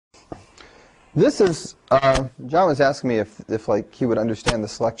This is, John was asking me if like he would understand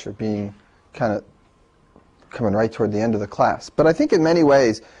this lecture being kind of coming right toward the end of the class. But I think in many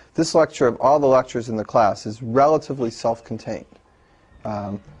ways, this lecture of all the lectures in the class is relatively self-contained.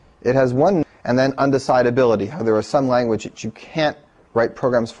 It has one, and then undecidability, how there are some language that you can't write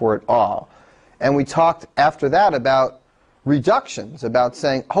programs for at all. And we talked after that about reductions, about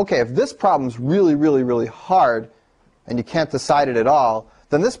saying, okay, if this problem's really, really, really hard, and you can't decide it at all,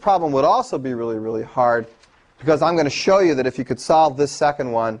 then this problem would also be really, really hard, because I'm going to show you that if you could solve this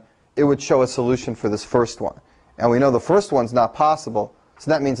second one, it would show a solution for this first one. And we know the first one's not possible, so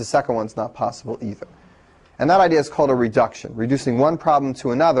that means the second one's not possible either. And that idea is called a reduction, reducing one problem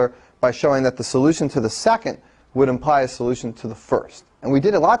to another by showing that the solution to the second would imply a solution to the first. And we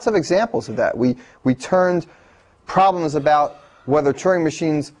did lots of examples of that. We turned problems about whether Turing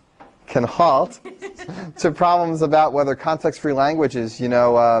machines can halt to problems about whether context-free languages,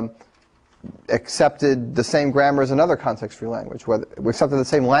 accepted the same grammar as another context-free language, whether accepted the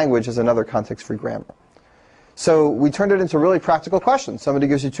same language as another context-free grammar. So we turned it into really practical questions. Somebody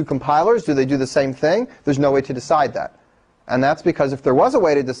gives you two compilers. Do they do the same thing? There's no way to decide that. And that's because if there was a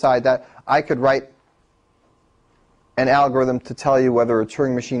way to decide that, I could write an algorithm to tell you whether a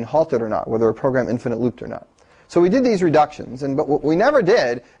Turing machine halted or not, whether a program infinite looped or not. So we did these reductions, but what we never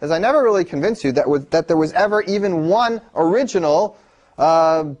did is I never really convinced you that there was ever even one original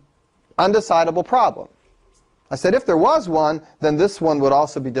undecidable problem. I said if there was one, then this one would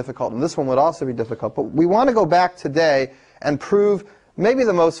also be difficult, and this one would also be difficult. But we want to go back today and prove maybe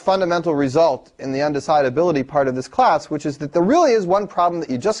the most fundamental result in the undecidability part of this class, which is that there really is one problem that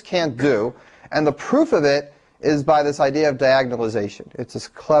you just can't do, and the proof of it is by this idea of diagonalization. It's this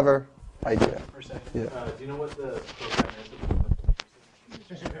clever idea. For a second, yeah. Do you know what the program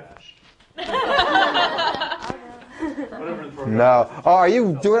is? Whatever the program No. is. Oh, are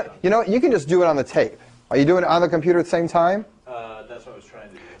you doing it? You know, you can just do it on the tape. Are you doing it on the computer at the same time? That's what I was trying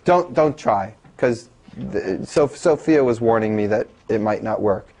to do. Don't try, because Sophia was warning me that it might not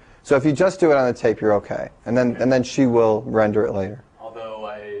work. So if you just do it on the tape, you're okay. And then she will render it later. Although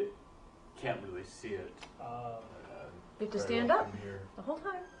I can't really see it. You have to stand up the whole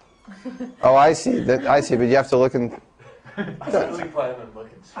time. Oh, I see. I see. But you have to look and. I really plan on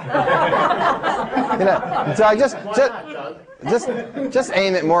looking. So just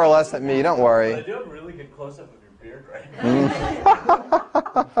aim it more or less at me. Don't worry. I do have a really good close-up of your beard right now.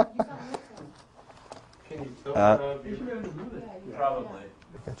 Can you tilt you should be able to move it. Probably.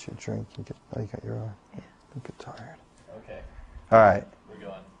 Got your drink. You got your own. Don't get tired. Okay. All right. We're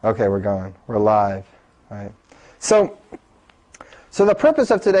going. Okay, we're going. We're live. All right. So the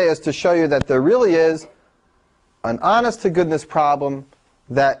purpose of today is to show you that there really is an honest-to-goodness problem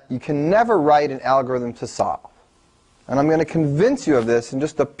that you can never write an algorithm to solve. And I'm going to convince you of this in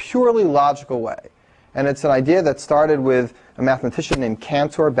just a purely logical way. And it's an idea that started with a mathematician named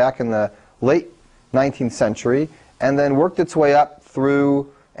Cantor back in the late 19th century, and then worked its way up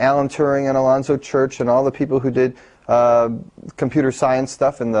through Alan Turing and Alonzo Church and all the people who did computer science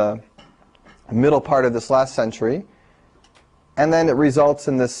stuff in the middle part of this last century. And then it results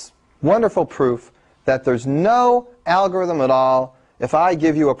in this wonderful proof that there's no algorithm at all if I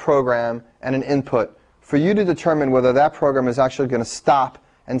give you a program and an input for you to determine whether that program is actually going to stop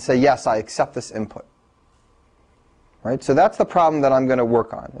and say, yes, I accept this input. Right? So that's the problem that I'm going to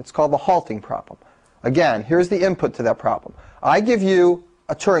work on. It's called the halting problem. Again, here's the input to that problem. I give you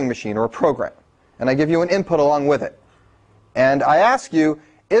a Turing machine or a program, and I give you an input along with it. And I ask you,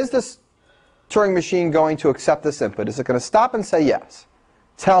 is this Turing machine going to accept this input? Is it going to stop and say yes?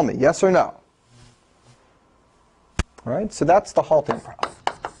 Tell me, yes or no. All right, so that's the halting problem.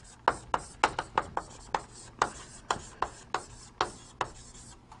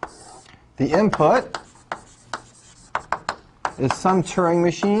 The input is some Turing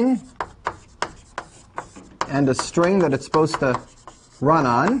machine and a string that it's supposed to run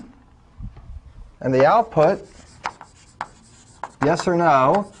on. And the output, yes or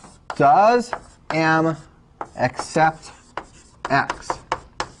no, does M accept X?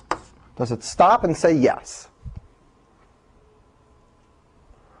 Does it stop and say yes?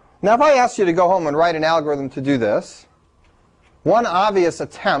 Now, if I asked you to go home and write an algorithm to do this, one obvious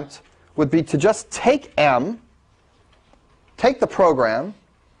attempt would be to just take M, take the program,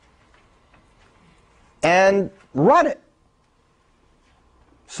 and run it.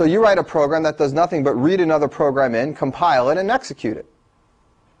 So you write a program that does nothing but read another program in, compile it, and execute it.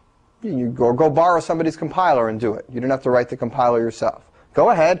 You go borrow somebody's compiler and do it. You don't have to write the compiler yourself. Go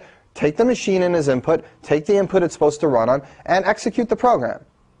ahead, take the machine in as input, take the input it's supposed to run on, and execute the program.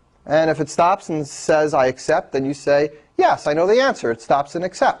 And if it stops and says, I accept, then you say, yes, I know the answer. It stops and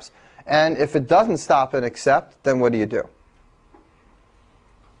accepts. And if it doesn't stop and accept, then what do you do?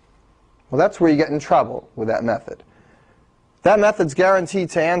 Well, that's where you get in trouble with that method. That method's guaranteed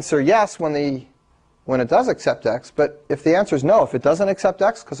to answer yes when it does accept x, but if the answer is no, if it doesn't accept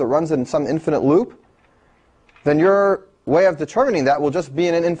x because it runs in some infinite loop, then your way of determining that will just be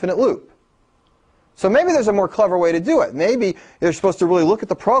in an infinite loop. So maybe there's a more clever way to do it. Maybe you're supposed to really look at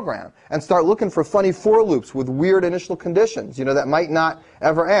the program and start looking for funny for loops with weird initial conditions, that might not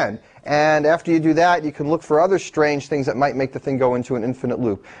ever end. And after you do that, you can look for other strange things that might make the thing go into an infinite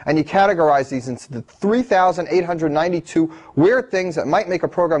loop. And you categorize these into the 3,892 weird things that might make a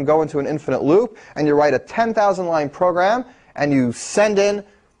program go into an infinite loop. And you write a 10,000-line program, and you send in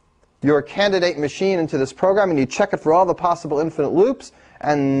your candidate machine into this program, and you check it for all the possible infinite loops,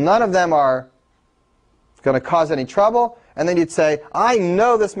 and none of them are going to cause any trouble. And then you'd say, I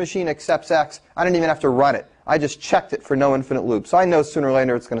know this machine accepts x. I don't even have to run it. I just checked it for no infinite loop. So I know sooner or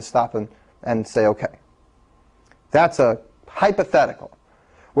later it's going to stop and say OK. That's a hypothetical.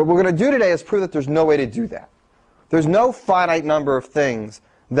 What we're going to do today is prove that there's no way to do that. There's no finite number of things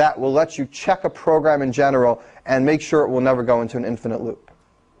that will let you check a program in general and make sure it will never go into an infinite loop.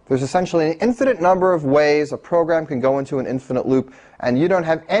 There's essentially an infinite number of ways a program can go into an infinite loop, and you don't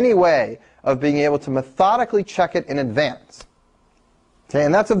have any way of being able to methodically check it in advance. Okay,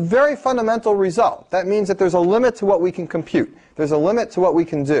 and that's a very fundamental result. That means that there's a limit to what we can compute. There's a limit to what we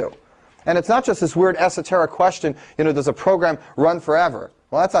can do. And it's not just this weird esoteric question, does a program run forever?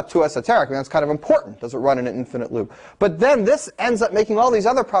 Well, that's not too esoteric. I mean, that's kind of important. Does it run in an infinite loop? But then this ends up making all these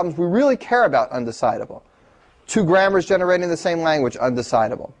other problems we really care about undecidable. Two grammars generating the same language,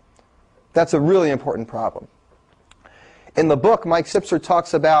 undecidable. That's a really important problem. In the book, Mike Sipser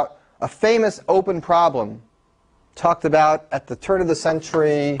talks about a famous open problem talked about at the turn of the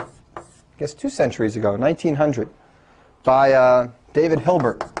century, I guess 2 centuries ago, 1900, by David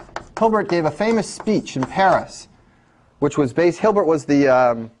Hilbert. Hilbert gave a famous speech in Paris, which was based, Hilbert was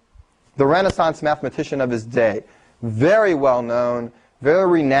the Renaissance mathematician of his day. Very well known, very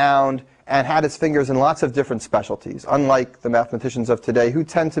renowned, and had his fingers in lots of different specialties, unlike the mathematicians of today, who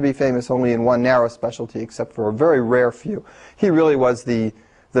tend to be famous only in one narrow specialty, except for a very rare few. He really was the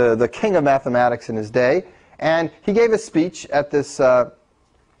king of mathematics in his day, and he gave a speech at this turn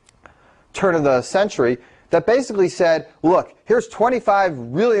of the century that basically said, look, here's 25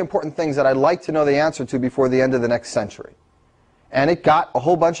 really important things that I'd like to know the answer to before the end of the next century. And it got a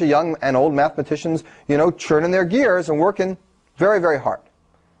whole bunch of young and old mathematicians, churning their gears and working very, very hard.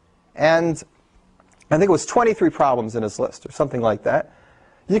 And I think it was 23 problems in his list, or something like that.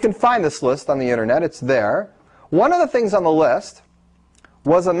 You can find this list on the internet. It's there. One of the things on the list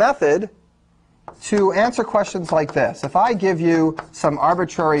was a method to answer questions like this. If I give you some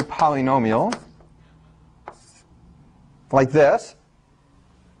arbitrary polynomial, like this,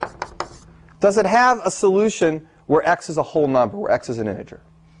 does it have a solution where x is a whole number, where x is an integer?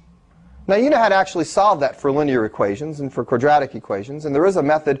 Now, you know how to actually solve that for linear equations and for quadratic equations, and there is a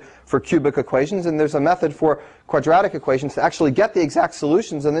method for cubic equations, and there's a method for quadratic equations to actually get the exact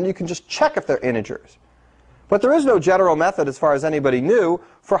solutions, and then you can just check if they're integers. But there is no general method, as far as anybody knew,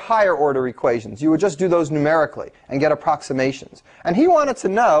 for higher order equations. You would just do those numerically and get approximations. And he wanted to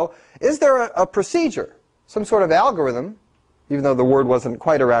know, is there a procedure, some sort of algorithm, even though the word wasn't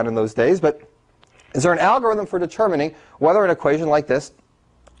quite around in those days, but is there an algorithm for determining whether an equation like this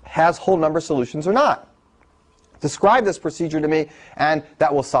has whole number solutions or not? Describe this procedure to me, and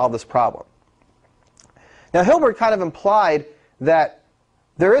that will solve this problem. Now, Hilbert kind of implied that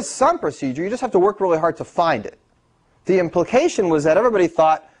there is some procedure, you just have to work really hard to find it. The implication was that everybody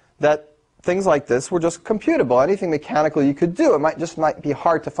thought that things like this were just computable. Anything mechanical you could do. It might be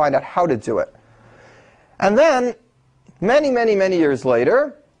hard to find out how to do it. And then, many, many, many years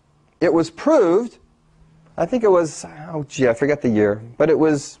later, it was proved, I think it was, oh gee, I forget the year, but it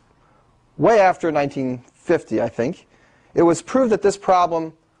was way after 1950, I think. It was proved that this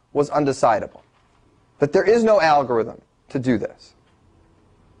problem was undecidable. That there is no algorithm to do this.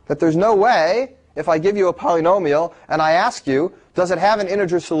 That there's no way, if I give you a polynomial and I ask you, does it have an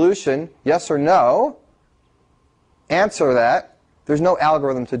integer solution, yes or no? Answer that. There's no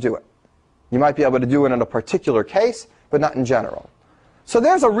algorithm to do it. You might be able to do it in a particular case, but not in general. So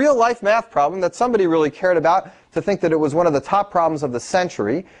there's a real-life math problem that somebody really cared about to think that it was one of the top problems of the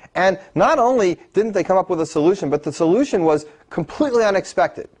century. And not only didn't they come up with a solution, but the solution was completely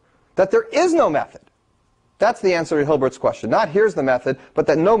unexpected. That there is no method. That's the answer to Hilbert's question. Not here's the method, but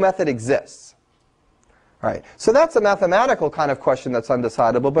that no method exists. All right. So that's a mathematical kind of question that's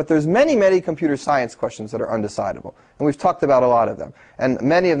undecidable, but there's many, many computer science questions that are undecidable. And we've talked about a lot of them. And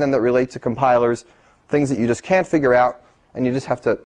many of them that relate to compilers, things that you just can't figure out, and you just have to